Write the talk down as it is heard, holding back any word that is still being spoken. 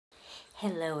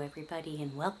Hello everybody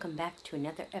and welcome back to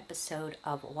another episode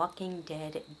of Walking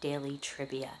Dead Daily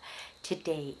Trivia.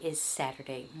 Today is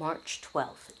Saturday, March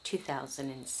 12th,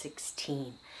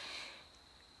 2016.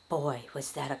 Boy,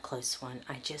 was that a close one.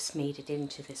 I just made it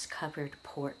into this covered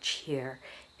porch here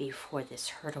before this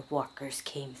herd of walkers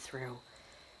came through.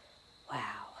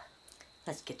 Wow.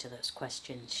 Let's get to those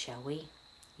questions, shall we?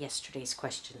 Yesterday's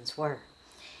questions were,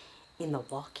 in The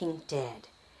Walking Dead,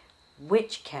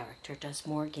 which character does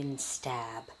Morgan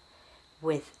stab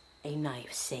with a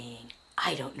knife saying,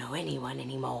 "I don't know anyone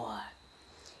anymore"?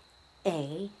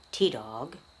 A,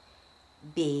 T-Dog,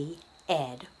 B,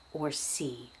 Ed, or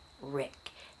C, Rick?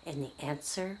 And the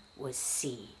answer was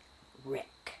C,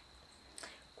 Rick.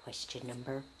 Question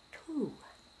number 2.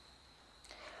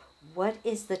 What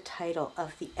is the title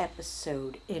of the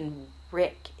episode in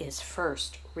Rick is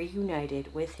first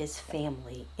reunited with his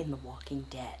family in The Walking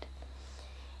Dead?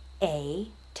 A,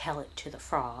 Tell It to the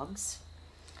Frogs,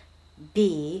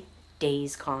 B,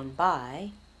 Days Gone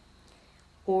By,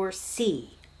 or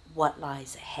C, What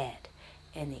Lies Ahead?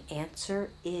 And the answer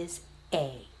is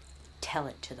A, Tell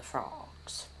It to the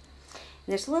Frogs. And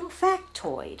there's a little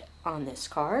factoid on this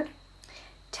card.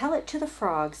 Tell It to the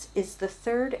Frogs is the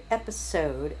 3rd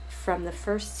episode from the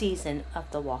 1st season of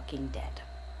The Walking Dead.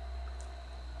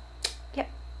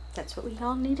 Yep, that's what we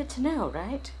all needed to know,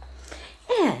 right?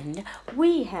 And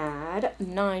we had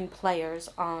 9 players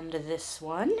on to this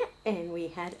one, and we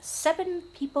had 7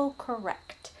 people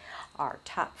correct. Our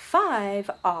top 5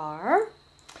 are,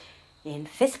 in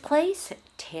 5th place,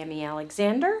 Tammy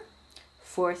Alexander.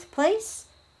 4th place,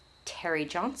 Terry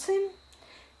Johnson.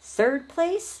 3rd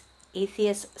place,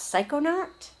 Atheist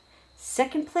Psychonaut.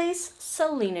 2nd place,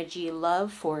 Selena G.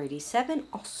 Love 487,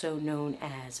 also known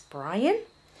as Brian.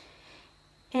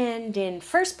 And in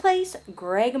 1st place,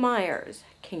 Greg Myers.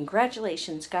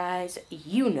 Congratulations, guys.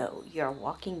 You know you're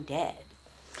Walking Dead.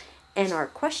 And our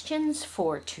questions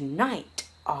for tonight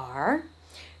are,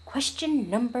 question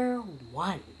number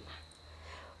 1.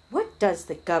 What does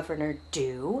the governor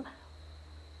do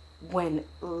when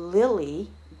Lily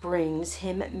brings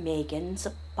him Megan's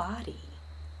body?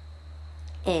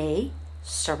 A,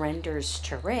 surrenders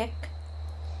to Rick.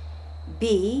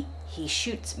 B, he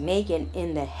shoots Megan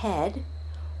in the head.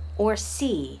 Or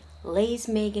C, lays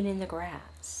Megan in the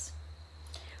grass.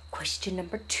 Question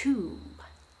number 2.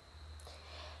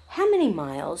 How many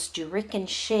miles do Rick and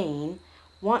Shane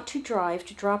want to drive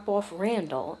to drop off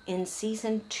Randall in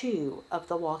Season 2 of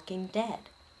The Walking Dead?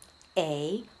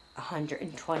 A,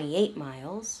 128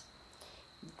 miles.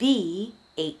 B,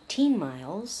 18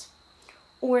 miles.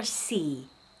 Or C,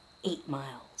 8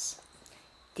 miles.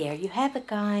 There you have it,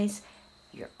 guys.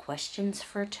 Your questions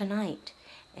for tonight.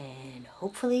 And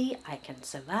hopefully I can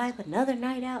survive another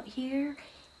night out here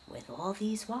with all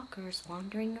these walkers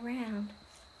wandering around.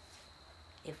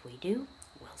 If we do,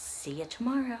 we'll see you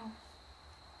tomorrow.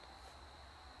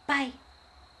 Bye.